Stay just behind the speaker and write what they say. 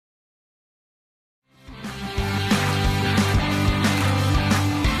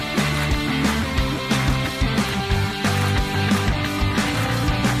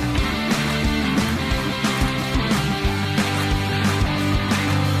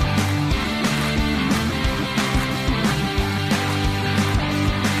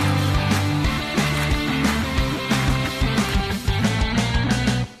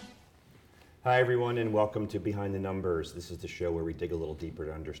everyone, and welcome to Behind the Numbers. This is the show where we dig a little deeper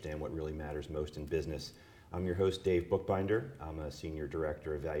to understand what really matters most in business. I'm your host, Dave Bookbinder. I'm a Senior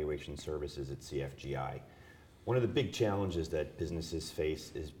Director of Valuation Services at CFGI. One of the big challenges that businesses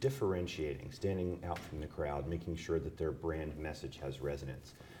face is differentiating, standing out from the crowd, making sure that their brand message has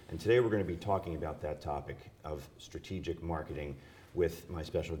resonance. And today we're going to be talking about that topic of strategic marketing with my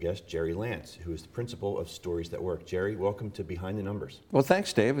special guest, Gerry Lantz, who is the principal of Stories That Work. Gerry, welcome to Behind the Numbers. Well,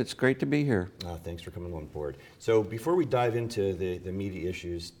 thanks, Dave. It's great to be here. Thanks for coming on board. So before we dive into the media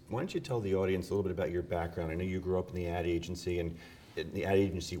issues, why don't you tell the audience a little bit about your background? I know you grew up in the ad agency and in the ad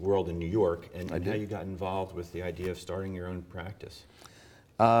agency world in New York, and how you got involved with the idea of starting your own practice.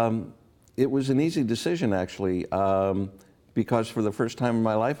 It was an easy decision, actually, because for the first time in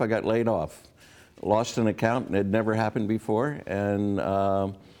my life, I got laid off. Lost an account, and it had never happened before, and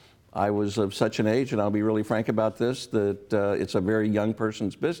I was of such an age, and I'll be really frank about this, that it's a very young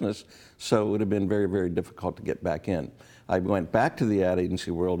person's business, so it would have been very, very difficult to get back in. I went back to the ad agency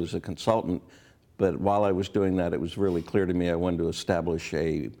world as a consultant, but while I was doing that, it was really clear to me I wanted to establish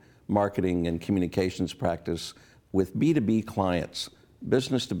a marketing and communications practice with B2B clients.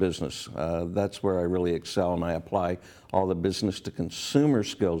 Business to business, that's where I really excel, and I apply all the business to consumer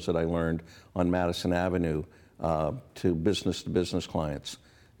skills that I learned on Madison Avenue to business clients.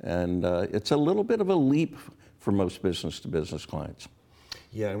 And it's a little bit of a leap for most business to business clients.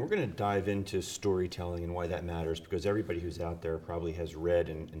 Yeah, and we're going to dive into storytelling and why that matters, because everybody who's out there probably has read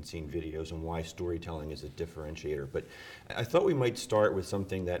and seen videos on why storytelling is a differentiator. But I thought we might start with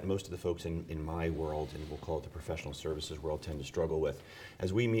something that most of the folks in my world, and we'll call it the professional services world, tend to struggle with.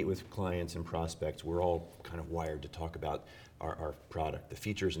 As we meet with clients and prospects, we're all kind of wired to talk about our product, the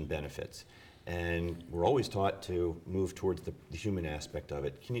features and benefits. And we're always taught to move towards the human aspect of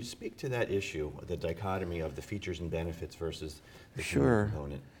it. Can you speak to that issue, the dichotomy of the features and benefits versus the human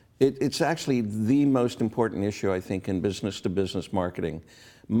component? It's actually the most important issue, I think, in business-to-business marketing.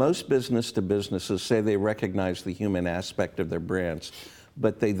 Most business-to-businesses say they recognize the human aspect of their brands,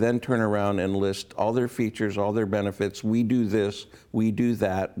 but they then turn around and list all their features, all their benefits. We do this, we do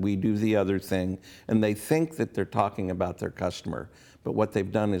that, we do the other thing, and they think that they're talking about their customer. But what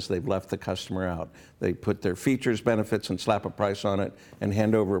they've done is they've left the customer out. They put their features, benefits, and slap a price on it and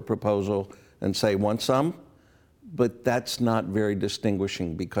hand over a proposal and say, want some? But that's not very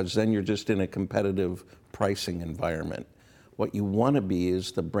distinguishing, because then you're just in a competitive pricing environment. What you want to be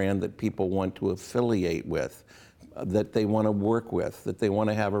is the brand that people want to affiliate with, that they want to work with, that they want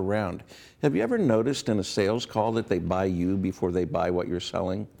to have around. Have you ever noticed in a sales call that they buy you before they buy what you're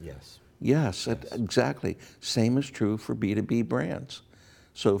selling? Yes. Yes, exactly. Same is true for B2B brands.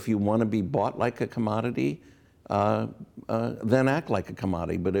 So if you want to be bought like a commodity, then act like a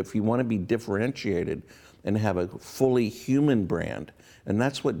commodity. But if you want to be differentiated and have a fully human brand, and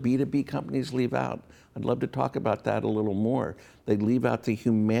that's what B2B companies leave out. I'd love to talk about that a little more. They leave out the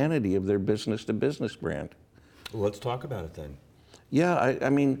humanity of their business-to-business brand. Well, let's talk about it then. Yeah, I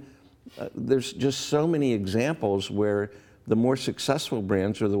mean, there's just so many examples where the more successful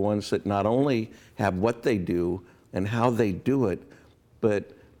brands are the ones that not only have what they do and how they do it,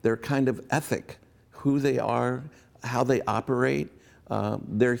 but their kind of ethic, who they are, how they operate,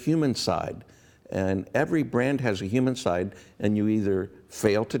 their human side. And every brand has a human side, and you either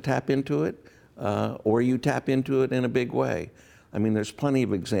fail to tap into it or you tap into it in a big way. I mean, there's plenty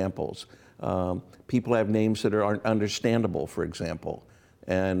of examples. People have names that aren't understandable, for example.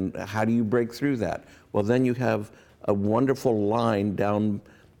 And how do you break through that? Well, then you have a wonderful line down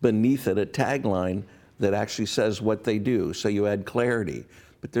beneath it, a tagline that actually says what they do, so you add clarity.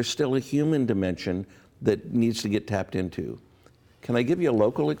 But there's still a human dimension that needs to get tapped into. Can I give you a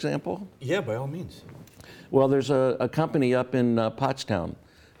local example? Yeah, by all means. Well, there's a company up in Pottstown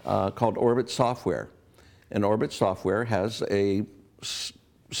called Orbit Software. And Orbit Software has a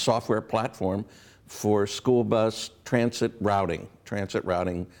software platform for school bus transit routing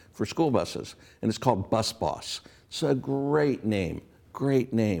for school buses. And it's called Bus Boss. It's a great name,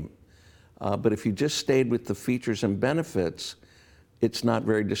 great name. But if you just stayed with the features and benefits, it's not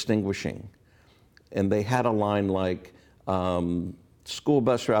very distinguishing. And they had a line like, school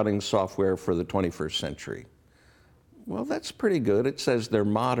bus routing software for the 21st century. Well, that's pretty good. It says they're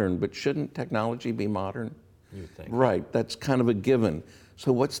modern, but shouldn't technology be modern? You think. Right, that's kind of a given.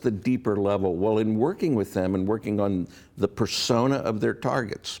 So what's the deeper level? Well, in working with them and working on the persona of their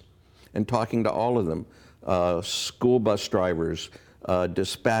targets and talking to all of them, school bus drivers,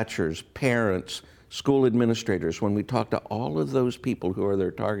 dispatchers, parents, school administrators, when we talked to all of those people who are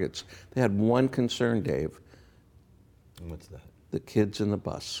their targets, they had one concern, Dave. And what's that? The kids in the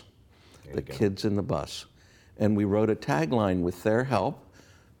bus. The kids in the bus. And we wrote a tagline with their help,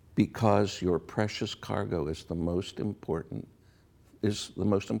 because your precious cargo is the most important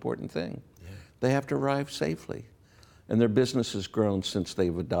thing. Yeah. They have to arrive safely. And their business has grown since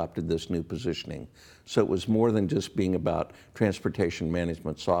they've adopted this new positioning. So it was more than just being about transportation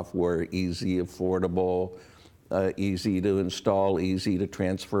management software, easy, affordable, easy to install, easy to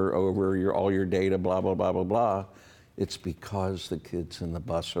transfer over all your data, blah, blah, blah, blah, blah. It's because the kids in the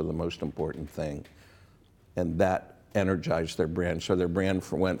bus are the most important thing. And that energized their brand. So their brand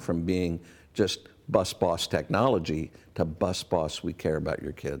went from being just bus boss technology to bus boss, we care about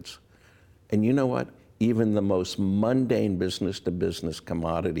your kids. And you know what? Even the most mundane business-to-business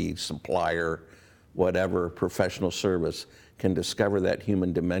commodity, supplier, whatever, professional service can discover that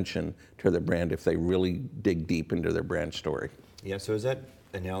human dimension to their brand if they really dig deep into their brand story. Yeah, so is that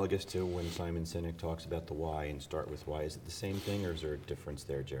analogous to when Simon Sinek talks about the why and start with why? Is it the same thing, or is there a difference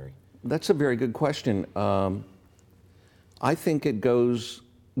there, Gerry? That's a very good question. I think it goes,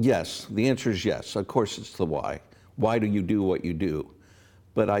 yes, the answer is yes. Of course it's the why. Why do you do what you do?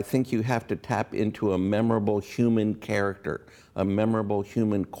 But I think you have to tap into a memorable human character, a memorable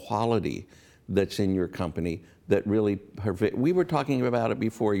human quality that's in your company that really, we were talking about it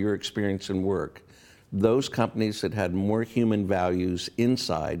before, your experience in work. Those companies that had more human values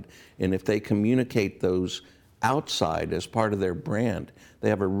inside, and if they communicate those outside as part of their brand, they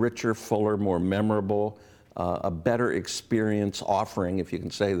have a richer, fuller, more memorable, a better experience offering, if you can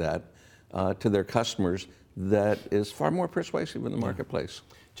say that, to their customers that is far more persuasive in the marketplace.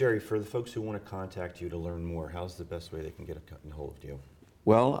 Gerry, for the folks who want to contact you to learn more, how's the best way they can get a hold of you?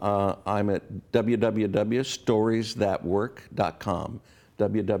 Well, I'm at www.storiesthatwork.com,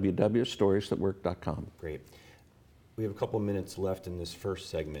 www.storiesthatwork.com. Great. We have a couple minutes left in this first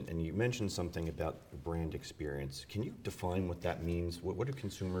segment, and you mentioned something about brand experience. Can you define what that means? What do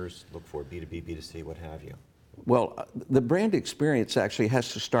consumers look for, B2B, B2C, what have you? Well, the brand experience actually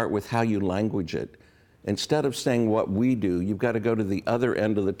has to start with how you language it. Instead of saying what we do, you've got to go to the other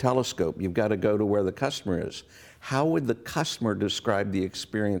end of the telescope. You've got to go to where the customer is. How would the customer describe the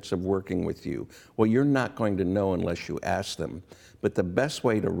experience of working with you? Well, you're not going to know unless you ask them. But the best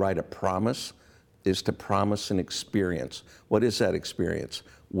way to write a promise is to promise an experience. What is that experience?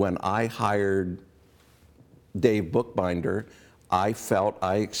 When I hired Dave Bookbinder, I felt,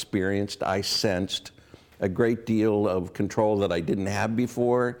 I experienced, I sensed a great deal of control that I didn't have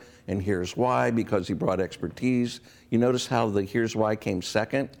before, and here's why, because he brought expertise. You notice how the here's why came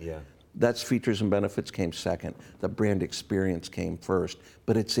second? Yeah. That's features and benefits came second. The brand experience came first,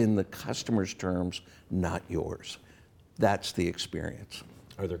 but it's in the customer's terms, not yours. That's the experience.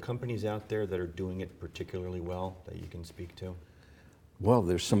 Are there companies out there that are doing it particularly well that you can speak to? Well,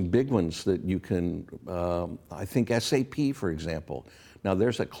 there's some big ones that you can, I think SAP, for example. Now,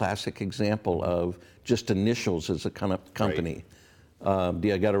 there's a classic example of just initials as a kind of company. Right.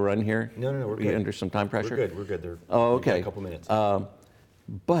 Do I got to run here? No, we're good. Are you under some time pressure? We're good. Oh, okay. A couple minutes.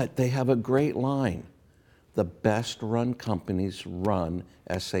 But they have a great line. The best run companies run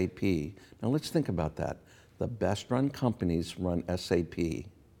SAP. Now, let's think about that. The best run companies run SAP.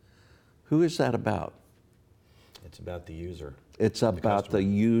 Who is that about? It's about the user. It's about the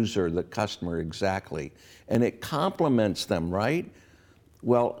user, the customer, exactly. And it complements them, right?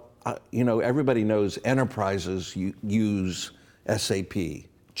 Well, everybody knows enterprises use SAP,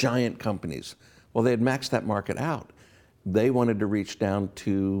 giant companies. Well, they had maxed that market out. They wanted to reach down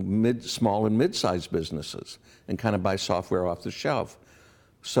to small and mid-sized businesses and kind of buy software off the shelf.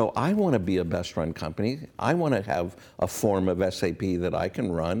 So I want to be a best run company. I want to have a form of SAP that I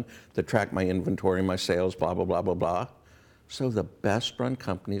can run to track my inventory, my sales, blah, blah, blah, blah, blah. So the best run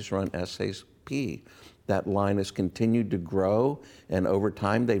companies run SAP. That line has continued to grow, and over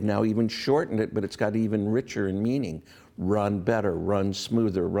time they've now even shortened it, but it's got even richer in meaning. Run better, run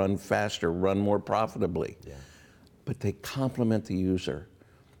smoother, run faster, run more profitably. Yeah. But they complement the user.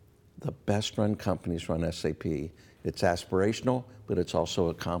 The best run companies run SAP. It's aspirational, but it's also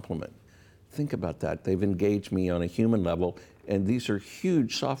a complement. Think about that. They've engaged me on a human level, and these are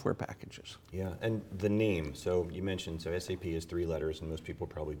huge software packages. Yeah, and the name, so you mentioned, so SAP is 3 letters, and most people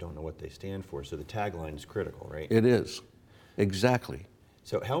probably don't know what they stand for, so the tagline is critical, right? It is, exactly.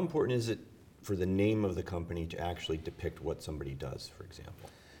 So how important is it for the name of the company to actually depict what somebody does, for example?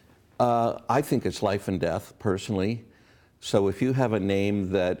 I think it's life and death, personally. So if you have a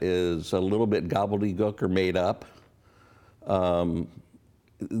name that is a little bit gobbledygook or made up,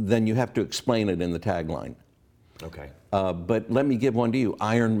 then you have to explain it in the tagline. Okay. But let me give one to you,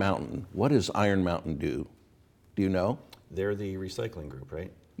 Iron Mountain. What does Iron Mountain do? Do you know? They're the recycling group,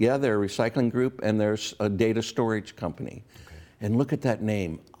 right? Yeah, they're a recycling group, and there's a data storage company. Okay. And look at that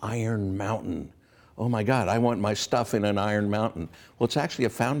name, Iron Mountain. oh my God, I want my stuff in an Iron Mountain. Well, it's actually a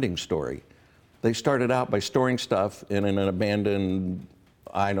founding story. They started out by storing stuff in an abandoned,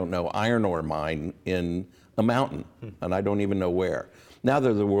 I don't know, iron ore mine in a mountain, and I don't even know where. Now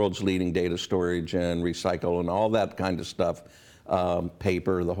they're the world's leading data storage and recycle and all that kind of stuff,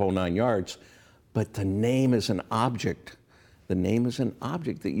 paper, the whole 9 yards. But the name is an object. The name is an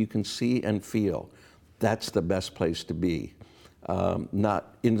object that you can see and feel. That's the best place to be.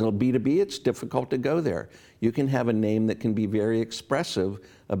 Not in the B2B, it's difficult to go there. You can have a name that can be very expressive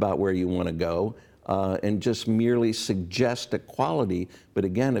about where you want to go and just merely suggest a quality. But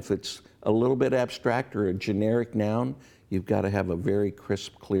again, if it's a little bit abstract or a generic noun, you've got to have a very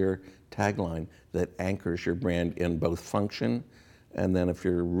crisp, clear tagline that anchors your brand in both function, and then if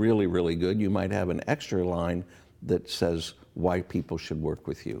you're really, really good, you might have an extra line that says why people should work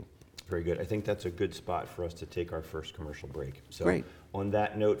with you. Very good. I think that's a good spot for us to take our first commercial break. So Great. On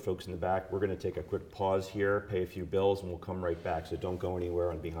that note, folks in the back, we're going to take a quick pause here, pay a few bills, and we'll come right back. So don't go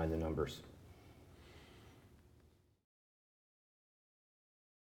anywhere on Behind the Numbers.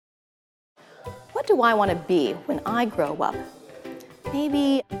 What do I want to be when I grow up?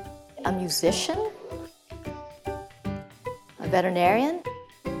 Maybe a musician? A veterinarian?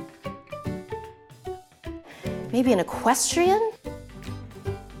 Maybe an equestrian?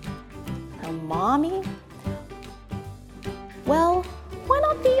 A mommy? Well, why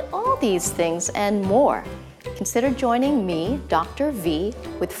not be all these things and more? Consider joining me, Dr. V,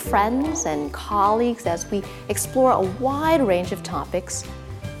 with friends and colleagues as we explore a wide range of topics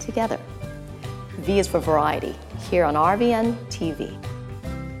together. V is for variety, here on RVN TV.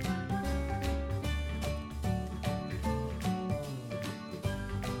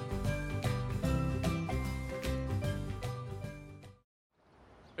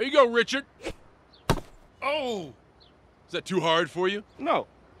 There you go, Richard. Oh! Is that too hard for you? No.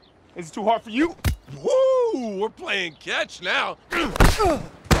 Is it too hard for you? Woo! We're playing catch now.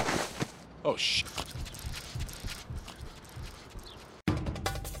 Oh, shit.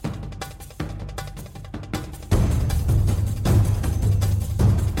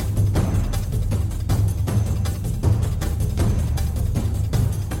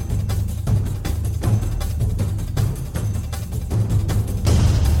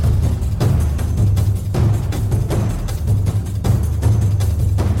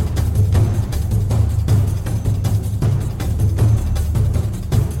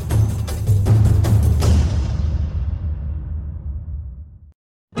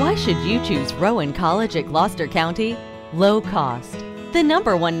 Why should you choose Rowan College at Gloucester County? Low cost, the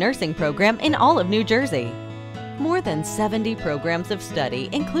 #1 nursing program in all of New Jersey. More than 70 programs of study,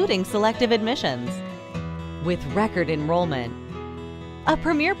 including selective admissions. With record enrollment. A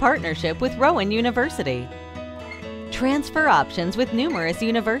premier partnership with Rowan University. Transfer options with numerous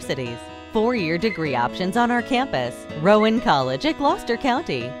universities. 4-year degree options on our campus. Rowan College at Gloucester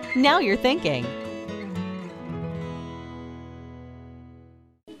County. Now you're thinking.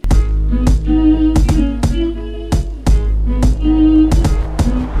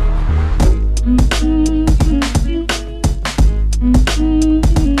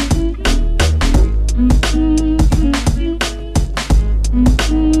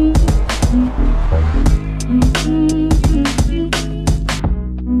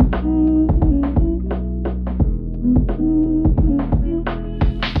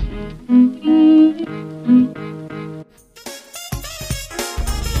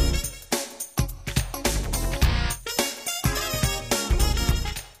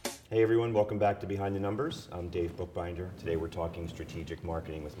 Hey everyone, welcome back to Behind the Numbers. I'm Dave Bookbinder. Today we're talking strategic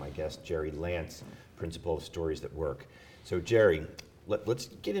marketing with my guest, Gerry Lantz, principal of Stories That Work. So Gerry, let's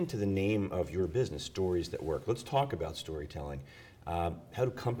get into the name of your business, Stories That Work. Let's talk about storytelling. How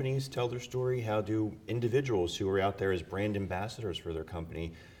do companies tell their story? How do individuals who are out there as brand ambassadors for their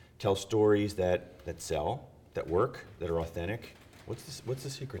company tell stories that sell, that work, that are authentic? What's the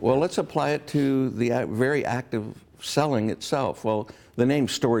secret? Well, there? let's apply it to the very act of selling itself. Well, the name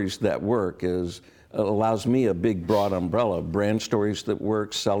Stories That Work allows me a big broad umbrella. Brand stories that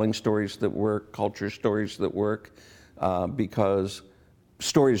work, selling stories that work, culture stories that work, because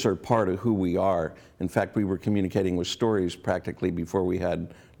stories are part of who we are. In fact, we were communicating with stories practically before we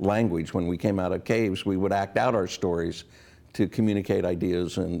had language. When we came out of caves, we would act out our stories to communicate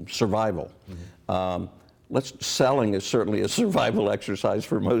ideas and survival. Mm-hmm. Selling is certainly a survival exercise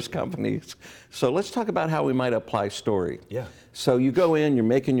for most companies. So let's talk about how we might apply story. Yeah. So you go in, you're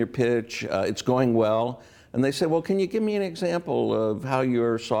making your pitch, it's going well, and they say, well, can you give me an example of how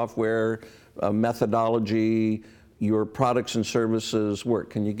your software methodology, your products and services work?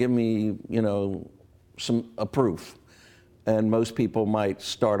 Can you give me, a proof? And most people might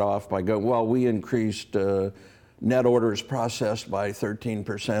start off by going, well, we increased net orders processed by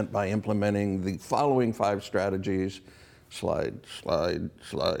 13% by implementing the following 5 strategies. Slide, slide,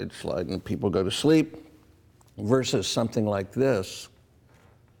 slide, slide, and people go to sleep. Versus something like this.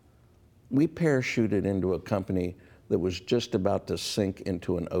 We parachuted into a company that was just about to sink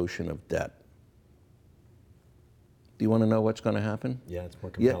into an ocean of debt. Do you want to know what's going to happen? Yeah, it's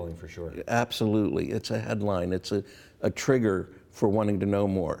more compelling for sure. Absolutely. It's a headline. It's a trigger for wanting to know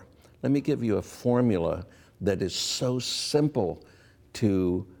more. Let me give you a formula that is so simple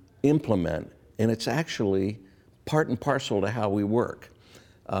to implement, and it's actually part and parcel to how we work.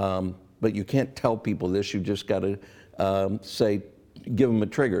 But you can't tell people this. You just got to say, give them a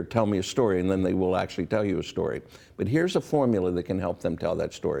trigger, tell me a story, and then they will actually tell you a story. But here's a formula that can help them tell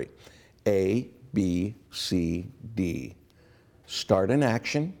that story. A, B, C, D. Start an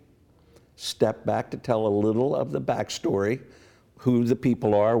action, step back to tell a little of the backstory, who the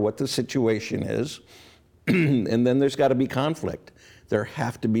people are, what the situation is, and then there's got to be conflict. There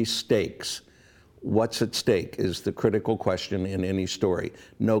have to be stakes. What's at stake is the critical question in any story.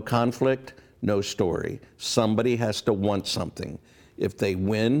 No conflict, no story. Somebody has to want something. If they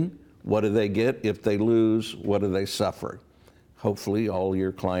win, what do they get? If they lose, what do they suffer? Hopefully all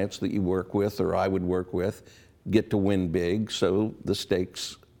your clients that you work with or I would work with get to win big, so the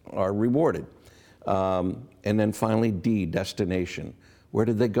stakes are rewarded. And then finally, D, destination. Where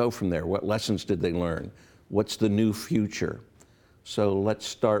did they go from there? What lessons did they learn? What's the new future? So let's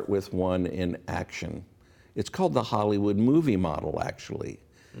start with one in action. It's called the Hollywood movie model, actually.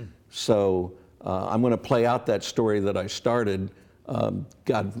 So I'm going to play out that story that I started.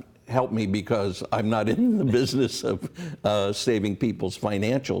 God help me, because I'm not in the business of saving people's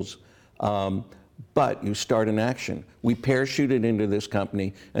financials. But you start in action. We parachuted into this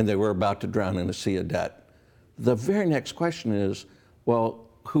company, and they were about to drown in a sea of debt. The very next question is, well,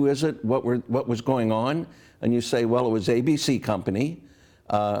 who is it? What was going on? And you say, well, it was ABC Company,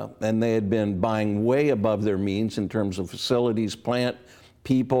 and they had been buying way above their means in terms of facilities, plant,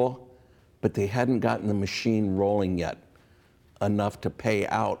 people, but they hadn't gotten the machine rolling yet enough to pay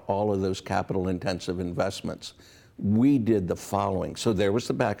out all of those capital-intensive investments. We did the following. So there was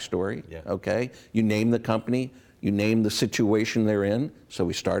the backstory, okay? You name the company, you name the situation they're in. So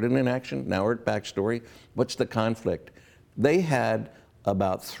we started in action, now we're at backstory. What's the conflict? They had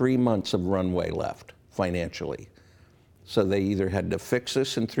about 3 months of runway left financially. So they either had to fix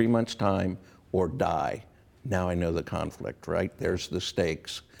this in 3 months' time or die. Now I know the conflict, right? There's the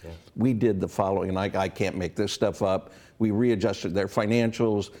stakes. Yeah. We did the following, and I can't make this stuff up. We readjusted their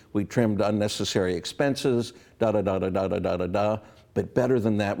financials, we trimmed unnecessary expenses, da-da-da-da-da-da-da-da. But better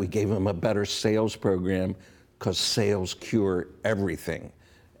than that, we gave them a better sales program, because sales cure everything.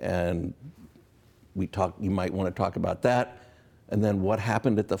 And you might want to talk about that. And then what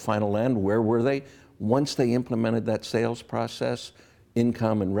happened at the final end? Where were they? Once they implemented that sales process,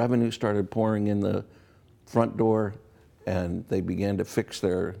 income and revenue started pouring in the front door, and they began to fix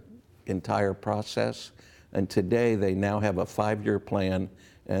their entire process. And today they now have a 5-year plan,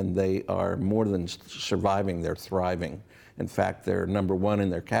 and they are more than surviving, they're thriving. In fact, they're number 1 in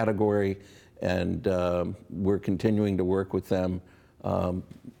their category, and we're continuing to work with them.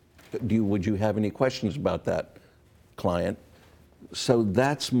 Would you have any questions about that client? So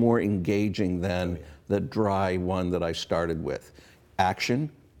that's more engaging than the dry one that I started with. Action,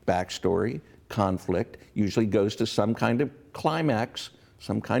 backstory, conflict, usually goes to some kind of climax,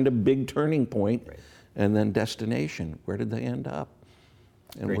 some kind of big turning point, and then destination. Where did they end up?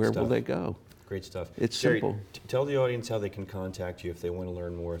 And Great where stuff. will they go? Great stuff. It's Gerry, simple. Tell the audience how they can contact you if they want to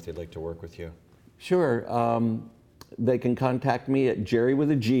learn more, if they'd like to work with you. Sure. They can contact me at Gerry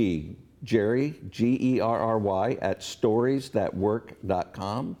with a G, Gerry, Gerry, at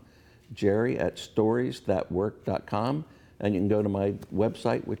storiesthatwork.com, Gerry at storiesthatwork.com, and you can go to my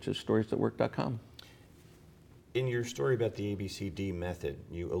website, which is storiesthatwork.com. In your story about the ABCD method,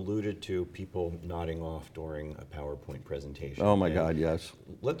 you alluded to people nodding off during a PowerPoint presentation. Oh my God, yes.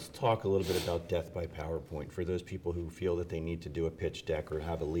 Let's talk a little bit about death by PowerPoint for those people who feel that they need to do a pitch deck or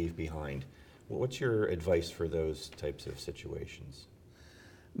have a leave behind. What's your advice for those types of situations?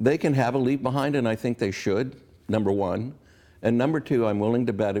 They can have a leave behind, and I think they should, number 1. And number 2, I'm willing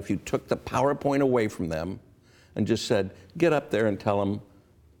to bet if you took the PowerPoint away from them and just said, get up there and tell them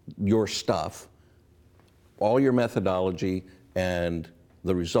your stuff, all your methodology, and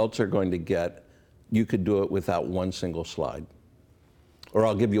the results they're going to get, you could do it without one single slide. Or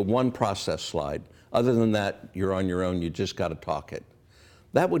I'll give you one process slide. Other than that, you're on your own, you just got to talk it.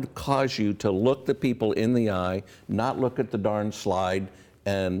 That would cause you to look the people in the eye, not look at the darn slide,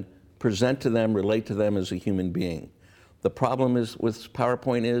 and present to them, relate to them as a human being. The problem is with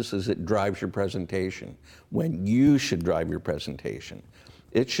PowerPoint is it drives your presentation when you should drive your presentation.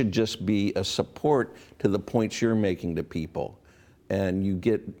 It should just be a support to the points you're making to people. And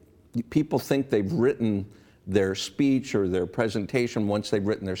people think they've written their speech or their presentation once they've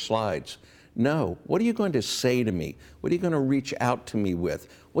written their slides. No, what are you going to say to me? What are you going to reach out to me with?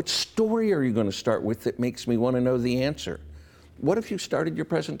 What story are you going to start with that makes me want to know the answer? What if you started your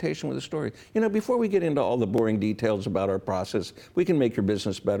presentation with a story? You know, before we get into all the boring details about our process, we can make your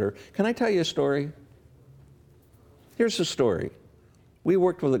business better. Can I tell you a story? Here's the story. We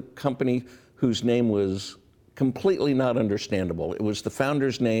worked with a company whose name was completely not understandable. It was the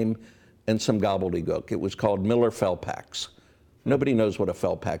founder's name and some gobbledygook. It was called Miller Fellpax. Nobody knows what a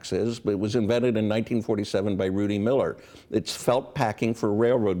Fellpax is, but it was invented in 1947 by Rudy Miller. It's felt packing for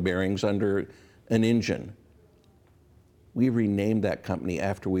railroad bearings under an engine. We renamed that company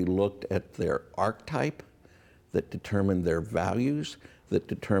after we looked at their archetype that determined their values, that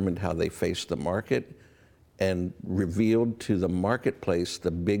determined how they faced the market, and revealed to the marketplace the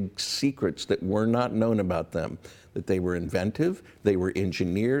big secrets that were not known about them, that they were inventive, they were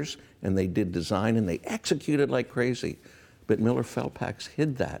engineers, and they did design, and they executed like crazy. But Miller Fellpax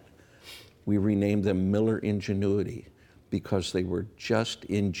hid that. We renamed them Miller Ingenuity because they were just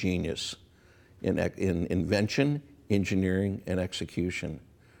ingenious in invention, engineering, and execution.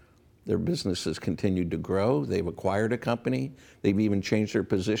 Their businesses continued to grow. They've acquired a company. They've even changed their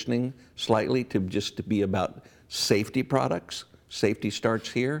positioning slightly to be about safety products. Safety starts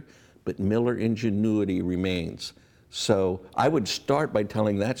here, but Miller Ingenuity remains. So I would start by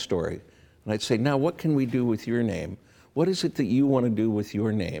telling that story. And I'd say, now what can we do with your name? What is it that you want to do with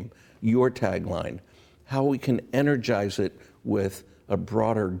your name, your tagline? How we can energize it with a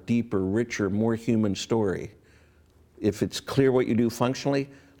broader, deeper, richer, more human story. If it's clear what you do functionally,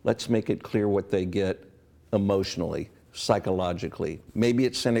 let's make it clear what they get emotionally, psychologically. Maybe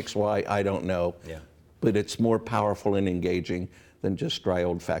it's Cynics Why, I don't know. Yeah. But it's more powerful and engaging than just dry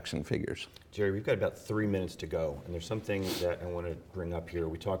old facts and figures. Gerry, we've got about 3 minutes to go, and there's something that I want to bring up here.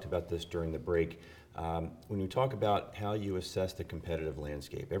 We talked about this during the break. When you talk about how you assess the competitive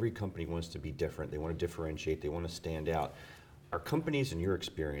landscape, every company wants to be different. They want to differentiate. They want to stand out. Are companies, in your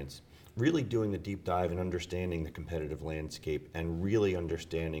experience, really doing the deep dive and understanding the competitive landscape and really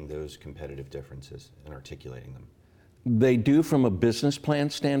understanding those competitive differences and articulating them? They do from a business plan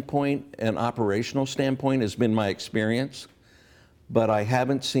standpoint and operational standpoint has been my experience, but I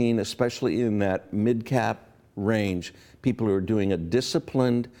haven't seen, especially in that mid-cap range, people who are doing a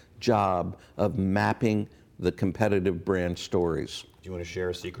disciplined job of mapping the competitive brand stories. Do you want to share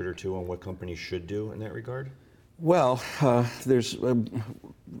a secret or two on what companies should do in that regard? Well,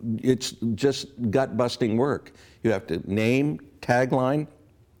 it's just gut-busting work. You have to name, tagline,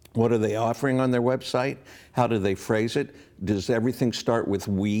 what are they offering on their website? How do they phrase it? Does everything start with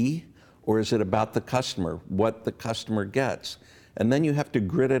we, or is it about the customer, what the customer gets? And then you have to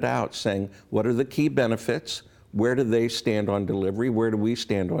grit it out saying, what are the key benefits? Where do they stand on delivery? Where do we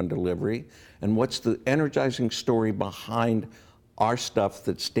stand on delivery? And what's the energizing story behind our stuff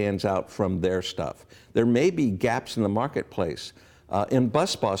that stands out from their stuff? There may be gaps in the marketplace. In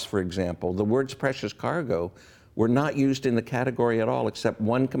Bus Boss, for example, the words precious cargo were not used in the category at all except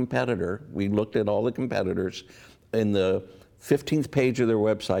one competitor. We looked at all the competitors. In the 15th page of their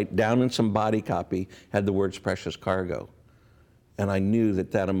website, down in some body copy, had the words precious cargo. And I knew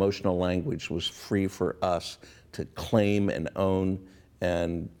that that emotional language was free for us to claim and own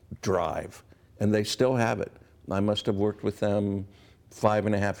and drive. And they still have it. I must have worked with them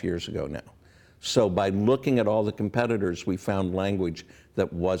 5.5 years ago now. So by looking at all the competitors, we found language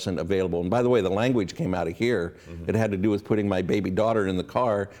that wasn't available. And by the way, the language came out of here. Mm-hmm. It had to do with putting my baby daughter in the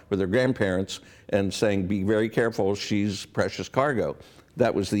car with her grandparents and saying, be very careful, she's precious cargo.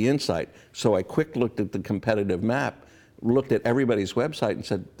 That was the insight. So I quick looked at the competitive map, looked at everybody's website and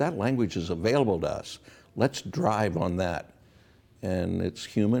said, that language is available to us. Let's drive on that. And it's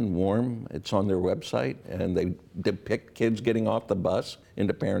human, warm, it's on their website, and they depict kids getting off the bus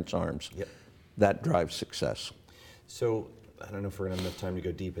into parents' arms. Yep. That drives success. So, I don't know if we're going to have enough time to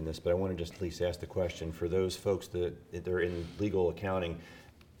go deep in this, but I want to just at least ask the question, for those folks that are in legal accounting,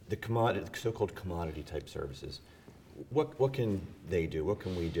 the so-called commodity type services, what can they do? What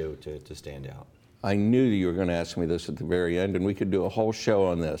can we do to stand out? I knew you were going to ask me this at the very end, and we could do a whole show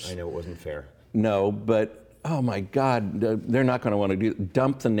on this. I know it wasn't fair. No, but oh my God, they're not going to want to do,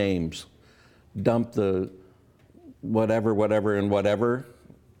 dump the names, dump the whatever, and whatever,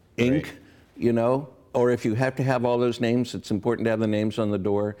 Inc., right. You know, or if you have to have all those names, it's important to have the names on the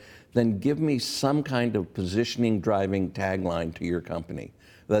door, then give me some kind of positioning, driving tagline to your company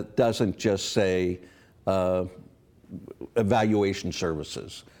that doesn't just say, evaluation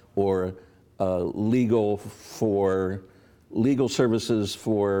services, or legal services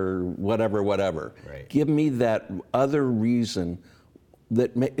for whatever. Right. Give me that other reason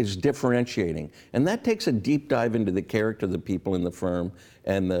that is differentiating. And that takes a deep dive into the character of the people in the firm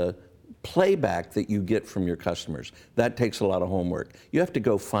and the playback that you get from your customers. That takes a lot of homework. You have to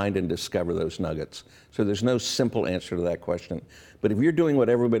go find and discover those nuggets. So there's no simple answer to that question. But if you're doing what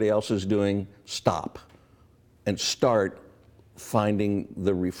everybody else is doing, stop and start finding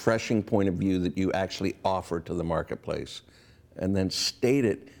the refreshing point of view that you actually offer to the marketplace. And then state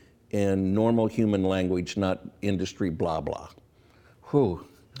it in normal human language, not industry blah blah. Whew,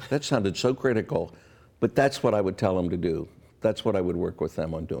 that sounded so critical, but that's what I would tell them to do. That's what I would work with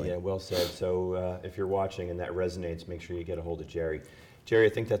them on doing. Yeah, well said. So if you're watching and that resonates, make sure you get a hold of Gerry. Gerry, I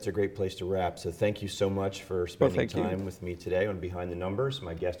think that's a great place to wrap. So thank you so much for spending time with me today on Behind the Numbers.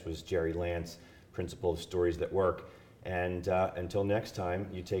 My guest was Gerry Lantz, Principal of Stories That Work. And until next time,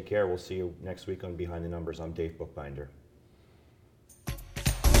 you take care. We'll see you next week on Behind the Numbers. I'm Dave Bookbinder.